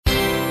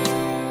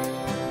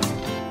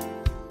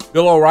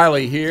Bill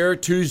O'Reilly here,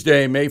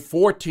 Tuesday, May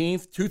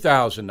 14th,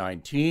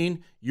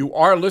 2019. You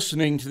are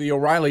listening to the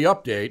O'Reilly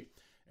Update,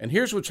 and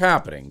here's what's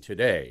happening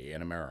today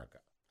in America.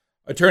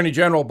 Attorney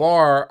General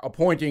Barr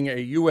appointing a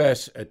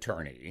U.S.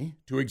 attorney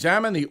to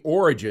examine the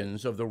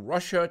origins of the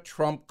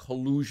Russia-Trump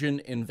collusion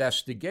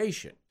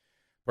investigation.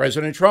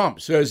 President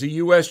Trump says the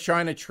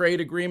U.S.-China trade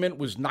agreement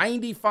was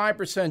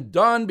 95%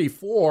 done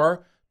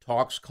before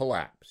talks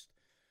collapsed.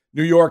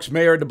 New York's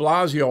Mayor de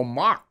Blasio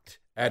mocked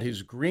at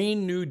his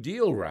Green New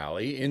Deal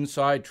rally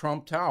inside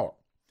Trump Tower.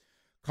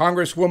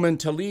 Congresswoman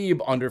Tlaib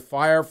under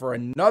fire for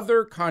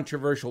another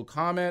controversial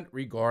comment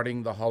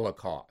regarding the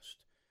Holocaust.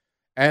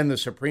 And the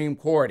Supreme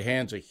Court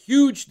hands a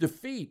huge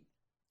defeat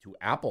to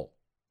Apple.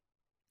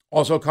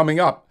 Also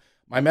coming up,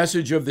 my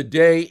message of the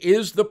day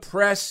is the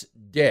press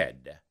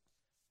dead.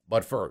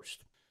 But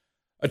first,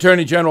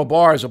 Attorney General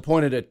Barr has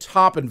appointed a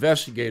top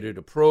investigator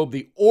to probe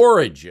the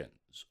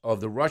origins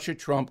of the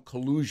Russia-Trump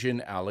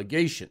collusion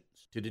allegations,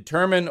 to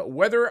determine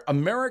whether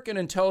American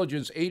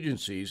intelligence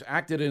agencies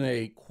acted in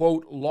a,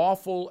 quote,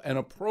 lawful and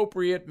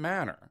appropriate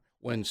manner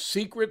when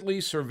secretly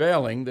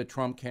surveilling the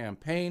Trump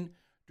campaign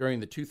during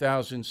the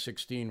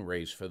 2016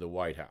 race for the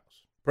White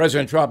House.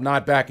 President Trump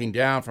not backing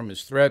down from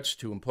his threats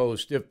to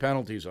impose stiff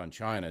penalties on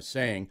China,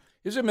 saying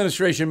his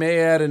administration may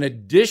add an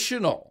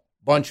additional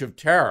bunch of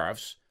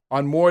tariffs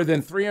on more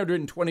than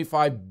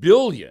 $325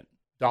 billion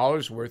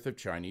worth of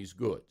Chinese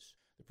goods.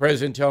 The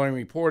president telling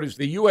reporters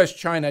the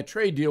U.S.-China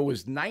trade deal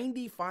was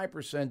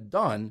 95%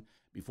 done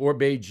before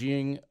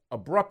Beijing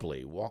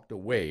abruptly walked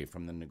away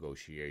from the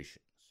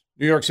negotiations.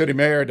 New York City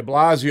Mayor de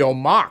Blasio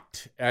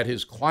mocked at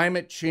his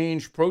climate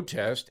change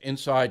protest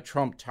inside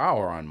Trump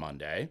Tower on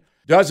Monday.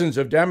 Dozens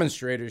of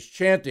demonstrators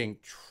chanting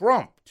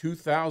Trump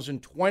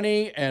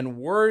 2020 and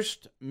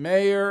worst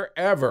mayor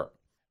ever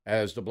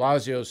as de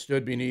Blasio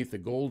stood beneath the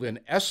golden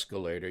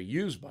escalator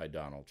used by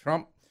Donald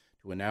Trump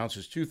to announce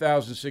his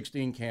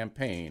 2016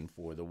 campaign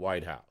for the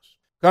White House.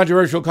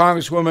 Controversial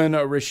Congresswoman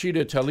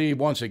Rashida Tlaib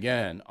once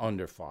again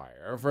under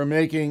fire for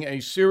making a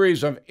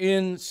series of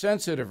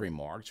insensitive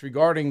remarks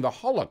regarding the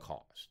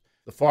Holocaust.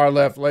 The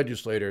far-left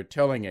legislator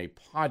telling a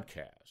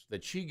podcast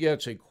that she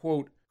gets a,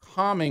 quote,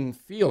 calming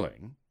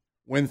feeling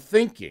when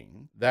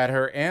thinking that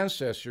her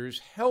ancestors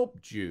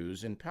helped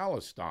Jews in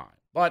Palestine.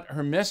 But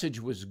her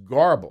message was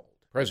garbled.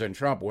 President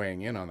Trump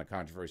weighing in on the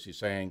controversy,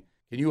 saying,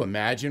 "Can you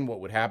imagine what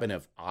would happen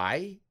if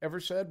I ever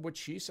said what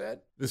she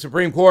said?" The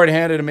Supreme Court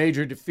handed a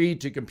major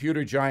defeat to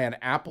computer giant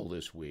Apple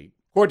this week.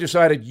 Court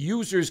decided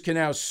users can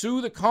now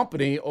sue the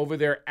company over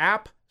their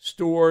app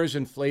store's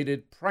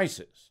inflated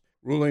prices,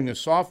 ruling the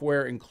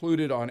software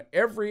included on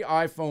every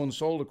iPhone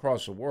sold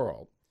across the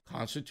world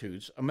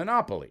constitutes a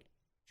monopoly.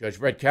 Judge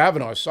Brett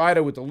Kavanaugh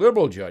sided with the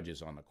liberal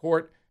judges on the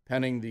court,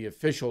 pending the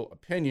official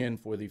opinion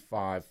for the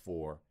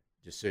 5-4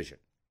 decision.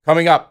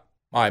 Coming up,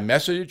 my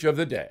message of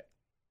the day.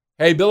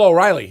 Hey, Bill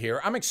O'Reilly here.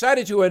 I'm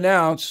excited to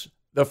announce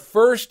the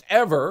first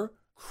ever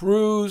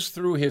cruise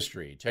through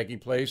history taking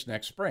place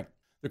next spring.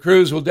 The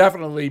cruise will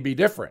definitely be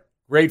different.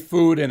 Great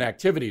food and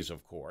activities,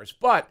 of course,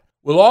 but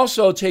we'll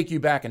also take you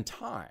back in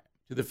time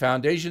to the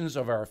foundations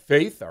of our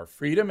faith, our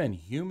freedom, and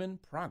human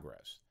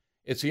progress.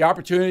 It's the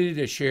opportunity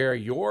to share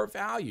your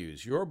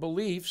values, your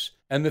beliefs,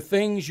 and the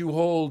things you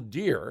hold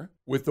dear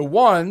with the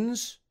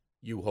ones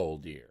you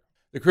hold dear.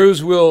 The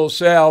cruise will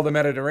sail the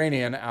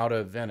Mediterranean out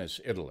of Venice,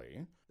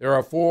 Italy. There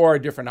are 4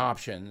 different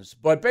options,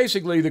 but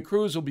basically the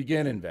cruise will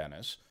begin in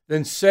Venice,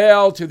 then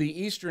sail to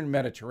the eastern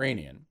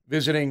Mediterranean,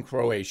 visiting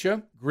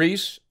Croatia,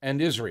 Greece,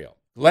 and Israel.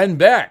 Glenn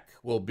Beck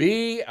will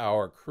be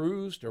our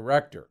cruise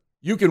director.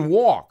 You can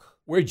walk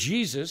where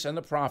Jesus and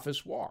the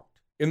prophets walked,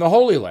 in the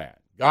Holy Land,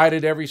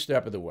 guided every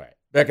step of the way.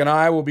 Beck and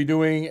I will be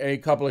doing a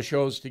couple of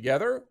shows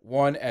together,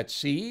 one at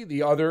sea,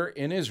 the other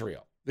in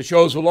Israel. The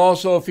shows will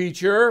also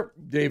feature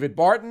David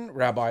Barton,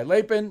 Rabbi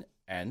Lapin,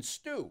 and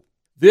Stu.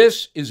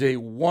 This is a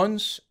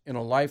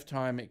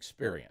once-in-a-lifetime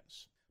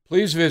experience.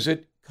 Please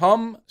visit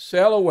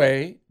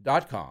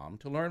ComeSailAway.com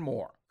to learn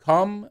more.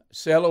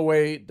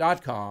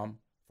 ComeSailAway.com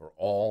for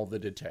all the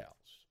details.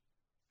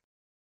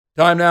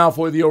 Time now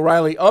for the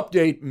O'Reilly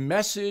Update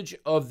message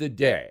of the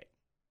day.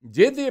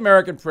 Did the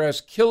American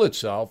press kill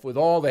itself with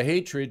all the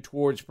hatred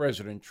towards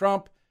President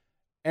Trump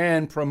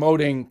and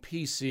promoting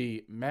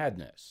PC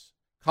madness?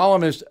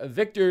 Columnist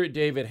Victor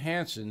David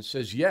Hanson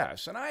says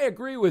yes, and I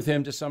agree with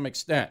him to some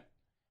extent.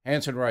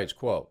 Hanson writes,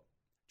 quote,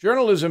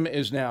 "Journalism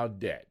is now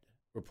dead.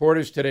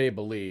 Reporters today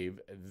believe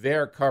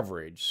their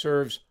coverage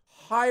serves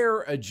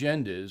higher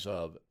agendas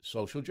of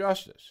social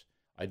justice,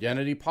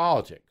 identity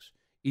politics,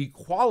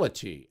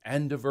 equality,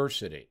 and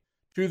diversity.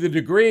 To the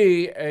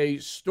degree a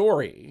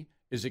story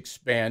is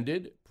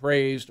expanded,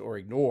 praised, or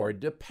ignored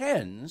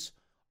depends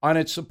on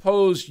its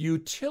supposed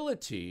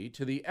utility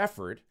to the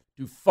effort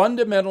to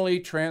fundamentally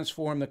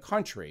transform the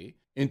country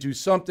into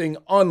something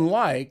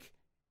unlike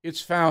its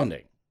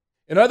founding."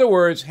 In other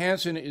words,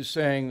 Hanson is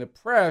saying the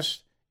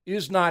press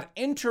is not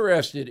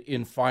interested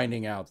in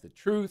finding out the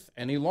truth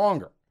any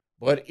longer,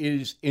 but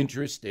is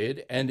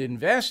interested and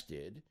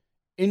invested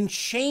in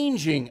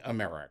changing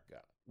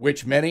America,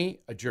 which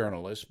many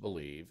journalists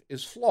believe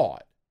is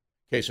flawed.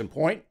 Case in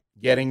point,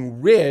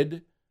 getting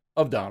rid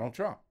of Donald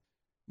Trump.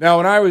 Now,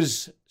 when I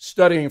was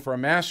studying for a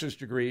master's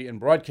degree in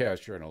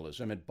broadcast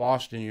journalism at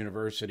Boston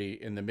University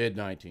in the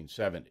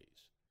mid-1970s,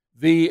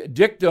 the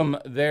dictum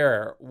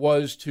there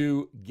was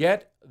to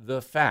get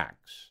the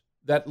facts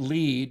that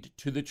lead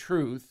to the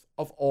truth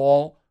of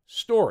all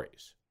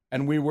stories.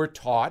 And we were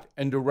taught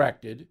and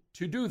directed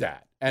to do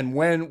that. And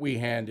when we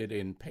handed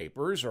in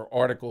papers or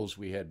articles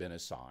we had been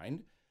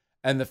assigned,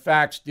 and the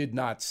facts did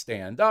not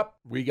stand up,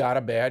 we got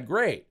a bad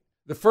grade.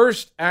 The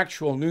first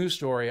actual news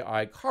story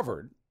I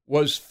covered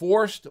was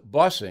forced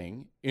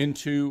busing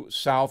into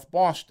South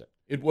Boston.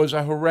 It was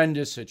a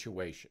horrendous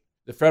situation.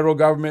 The federal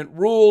government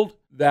ruled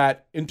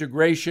that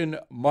integration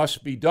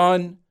must be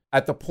done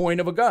at the point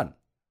of a gun,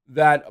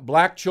 that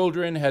black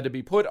children had to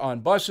be put on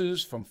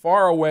buses from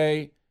far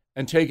away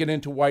and taken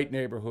into white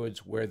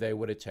neighborhoods where they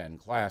would attend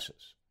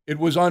classes. It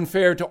was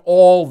unfair to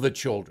all the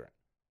children.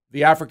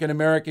 The African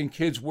American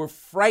kids were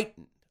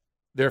frightened,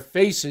 their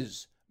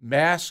faces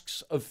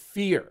masks of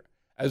fear,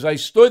 as I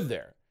stood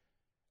there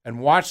and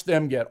watched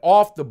them get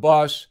off the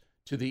bus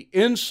to the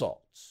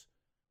insults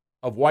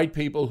of white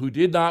people who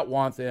did not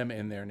want them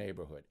in their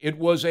neighborhood. It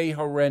was a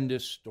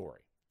horrendous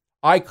story.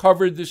 I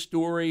covered the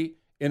story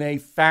in a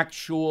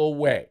factual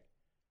way.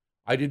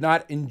 I did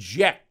not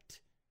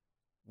inject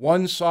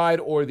one side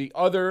or the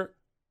other.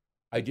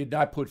 I did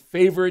not put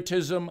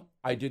favoritism.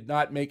 I did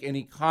not make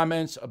any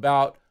comments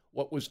about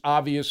what was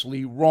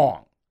obviously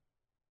wrong.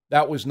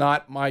 That was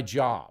not my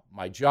job.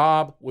 My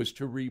job was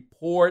to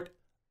report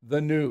the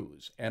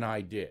news, and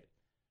I did.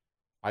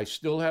 I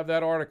still have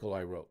that article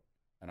I wrote,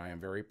 and I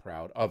am very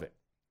proud of it.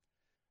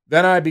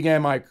 Then I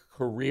began my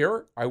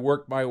career. I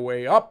worked my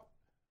way up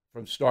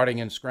from starting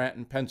in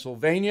Scranton,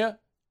 Pennsylvania,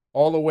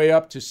 all the way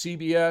up to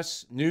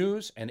CBS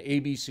News and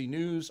ABC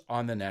News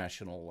on the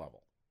national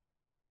level.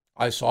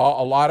 I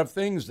saw a lot of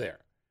things there,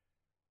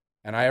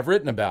 and I have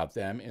written about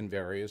them in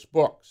various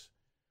books.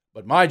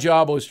 But my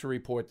job was to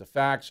report the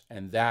facts,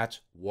 and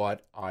that's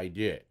what I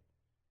did.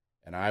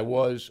 And I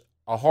was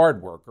a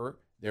hard worker.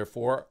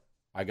 Therefore,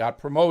 I got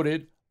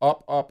promoted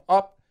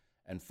up,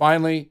 and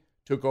finally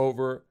took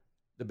over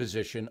the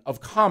position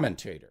of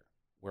commentator,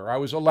 where I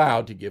was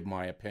allowed to give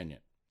my opinion.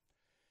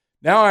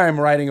 Now I am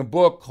writing a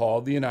book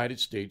called The United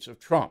States of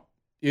Trump.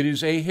 It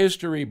is a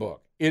history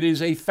book. It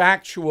is a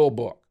factual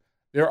book.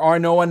 There are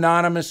no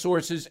anonymous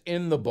sources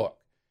in the book.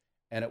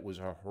 And it was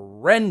a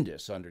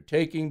horrendous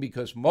undertaking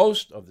because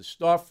most of the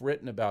stuff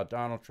written about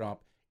Donald Trump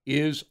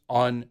is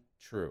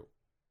untrue.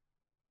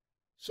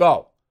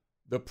 So,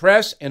 the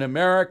press in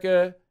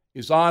America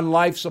is on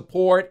life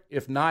support,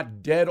 if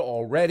not dead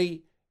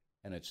already,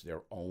 and it's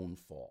their own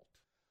fault.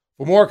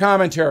 For more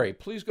commentary,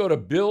 please go to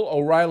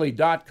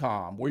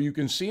BillO'Reilly.com, where you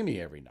can see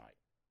me every night.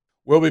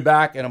 We'll be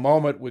back in a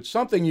moment with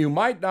something you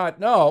might not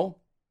know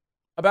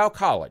about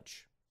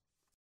college.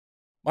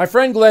 My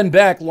friend Glenn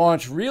Beck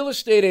launched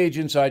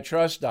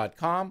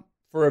RealEstateAgentsITrust.com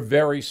for a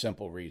very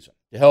simple reason: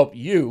 to help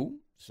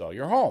you sell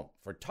your home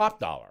for top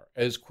dollar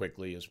as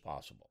quickly as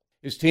possible.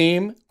 His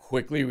team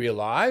quickly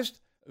realized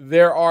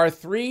there are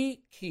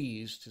 3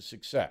 keys to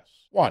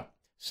success. 1,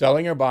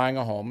 selling or buying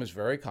a home is a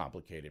very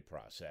complicated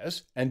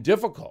process and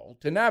difficult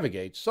to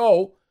navigate,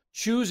 so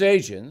choose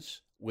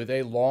agents with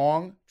a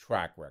long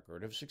track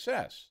record of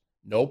success.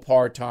 No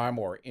part-time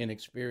or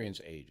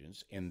inexperienced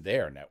agents in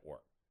their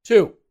network.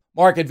 2,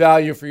 market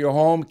value for your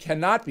home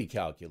cannot be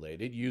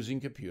calculated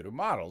using computer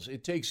models.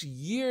 It takes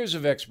years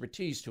of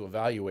expertise to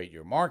evaluate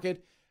your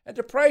market and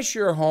to price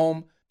your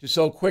home to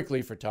sell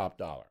quickly for top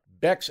dollar.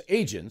 Beck's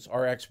agents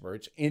are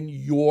experts in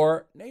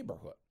your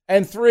neighborhood.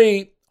 And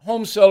 3,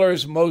 home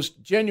sellers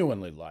most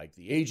genuinely like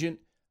the agent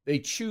they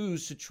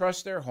choose to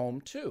trust their home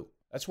to.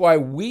 That's why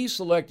we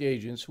select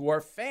agents who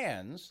are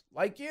fans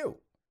like you.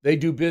 They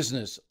do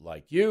business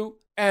like you,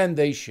 and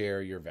they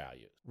share your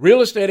values.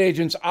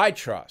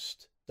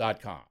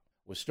 RealEstateAgentsITrust.com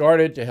was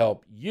started to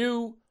help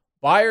you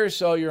buy or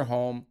sell your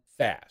home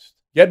fast.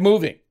 Get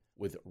moving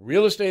with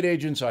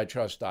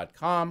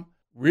RealEstateAgentsITrust.com,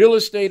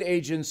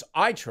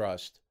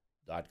 RealEstateAgentsITrust.com.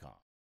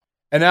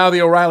 And now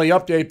the O'Reilly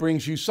Update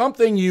brings you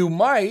something you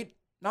might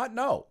not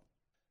know.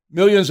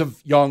 Millions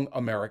of young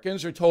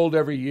Americans are told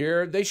every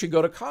year they should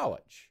go to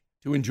college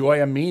to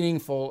enjoy a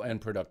meaningful and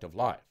productive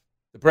life.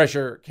 The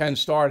pressure can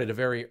start at a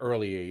very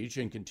early age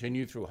and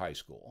continue through high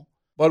school.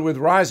 But with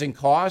rising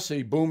costs,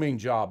 a booming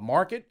job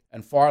market,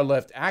 and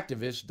far-left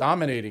activists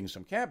dominating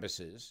some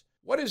campuses,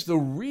 what is the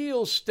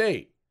real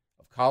state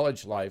of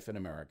college life in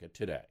America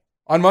today?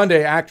 On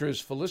Monday, actress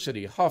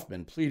Felicity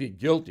Huffman pleaded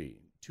guilty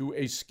to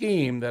a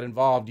scheme that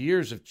involved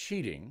years of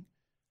cheating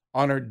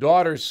on her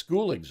daughter's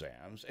school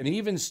exams and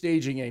even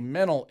staging a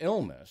mental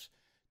illness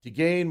to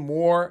gain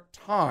more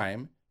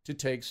time to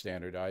take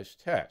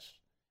standardized tests.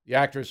 The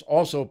actress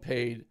also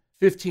paid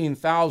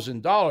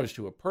 $15,000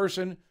 to a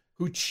person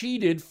who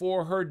cheated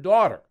for her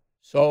daughter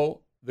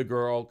so the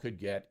girl could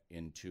get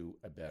into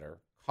a better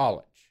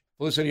college.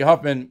 Felicity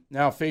Huffman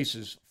now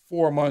faces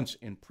 4 months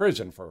in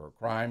prison for her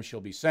crime. She'll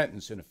be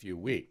sentenced in a few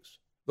weeks.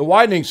 The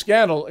widening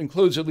scandal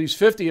includes at least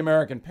 50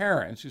 American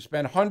parents who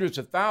spend hundreds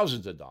of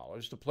thousands of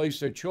dollars to place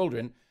their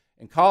children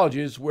in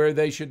colleges where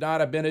they should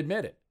not have been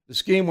admitted. The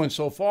scheme went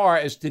so far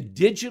as to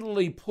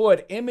digitally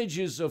put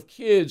images of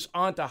kids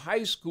onto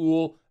high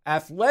school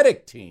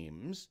athletic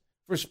teams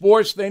for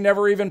sports they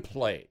never even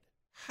played.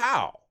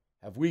 How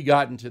have we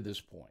gotten to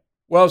this point?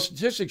 Well,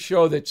 statistics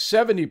show that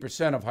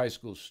 70% of high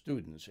school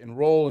students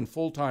enroll in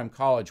full-time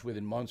college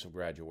within months of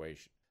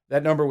graduation.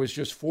 That number was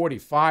just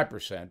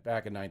 45%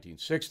 back in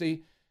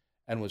 1960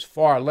 and was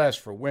far less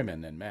for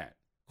women than men.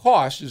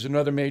 Cost is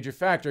another major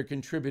factor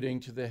contributing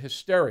to the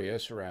hysteria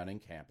surrounding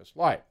campus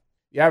life.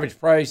 The average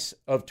price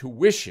of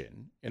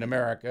tuition in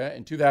America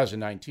in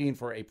 2019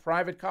 for a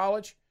private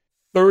college,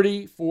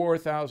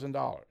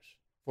 $34,000.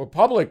 For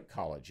public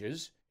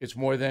colleges, it's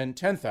more than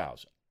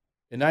 $10,000.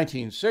 In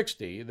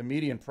 1960, the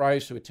median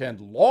price to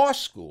attend law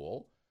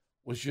school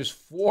was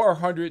just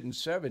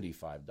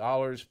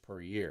 $475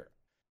 per year.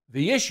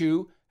 The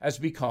issue has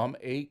become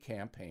a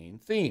campaign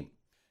theme.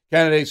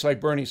 Candidates like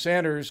Bernie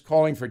Sanders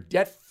calling for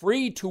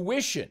debt-free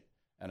tuition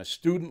and a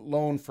student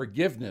loan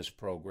forgiveness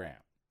program.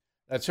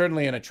 That's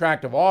certainly an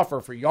attractive offer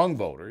for young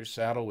voters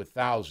saddled with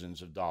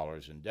thousands of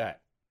dollars in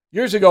debt.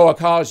 Years ago, a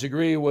college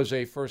degree was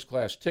a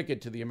first-class ticket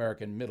to the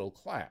American middle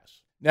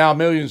class. Now,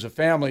 millions of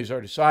families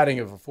are deciding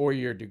if a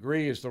four-year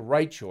degree is the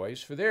right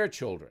choice for their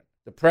children.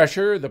 The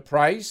pressure, the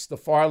price, the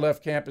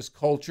far-left campus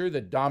culture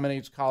that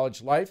dominates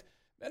college life,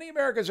 many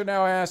Americans are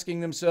now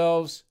asking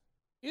themselves,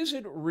 is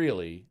it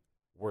really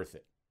worth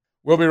it?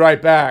 We'll be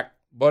right back,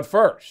 but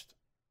first,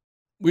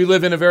 we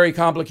live in a very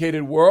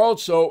complicated world,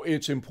 so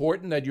it's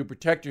important that you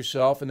protect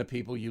yourself and the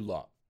people you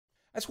love.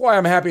 That's why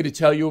I'm happy to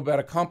tell you about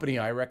a company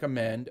I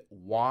recommend,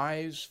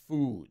 Wise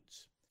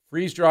Foods.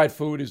 Freeze-dried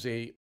food is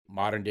a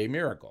modern-day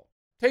miracle.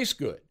 Tastes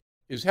good,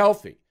 is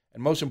healthy,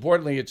 and most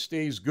importantly, it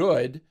stays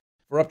good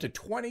for up to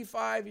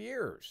 25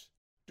 years.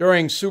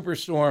 During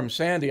Superstorm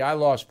Sandy, I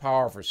lost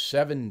power for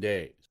 7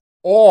 days.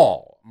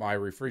 All my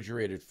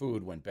refrigerated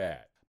food went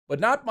bad, but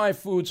not my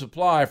food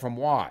supply from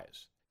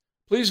Wise.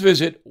 Please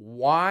visit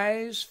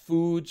Wise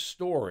Food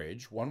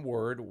Storage, one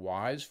word,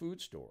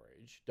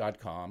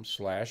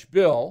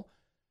 wisefoodstorage.com/Bill,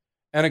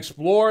 and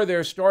explore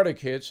their starter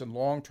kits and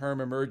long-term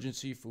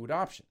emergency food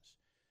options.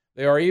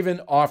 They are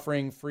even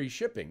offering free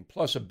shipping,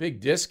 plus a big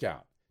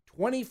discount,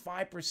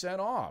 25%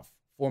 off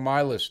for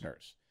my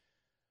listeners.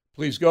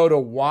 Please go to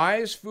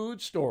Wise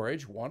Food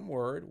Storage, one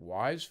word,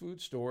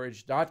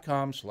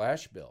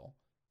 wisefoodstorage.com/Bill.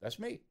 That's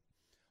me.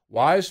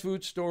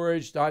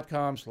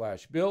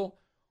 wisefoodstorage.com/Bill,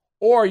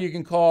 or you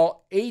can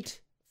call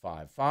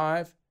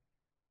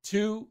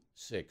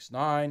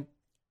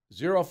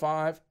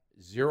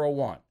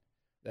 855-269-0501.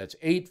 That's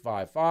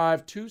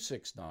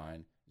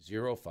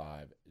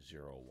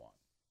 855-269-0501.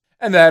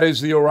 And that is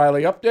the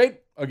O'Reilly Update.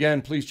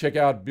 Again, please check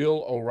out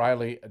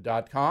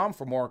BillO'Reilly.com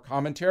for more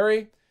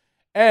commentary.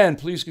 And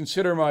please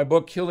consider my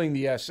book, Killing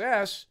the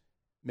SS,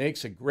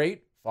 makes a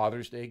great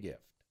Father's Day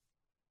gift.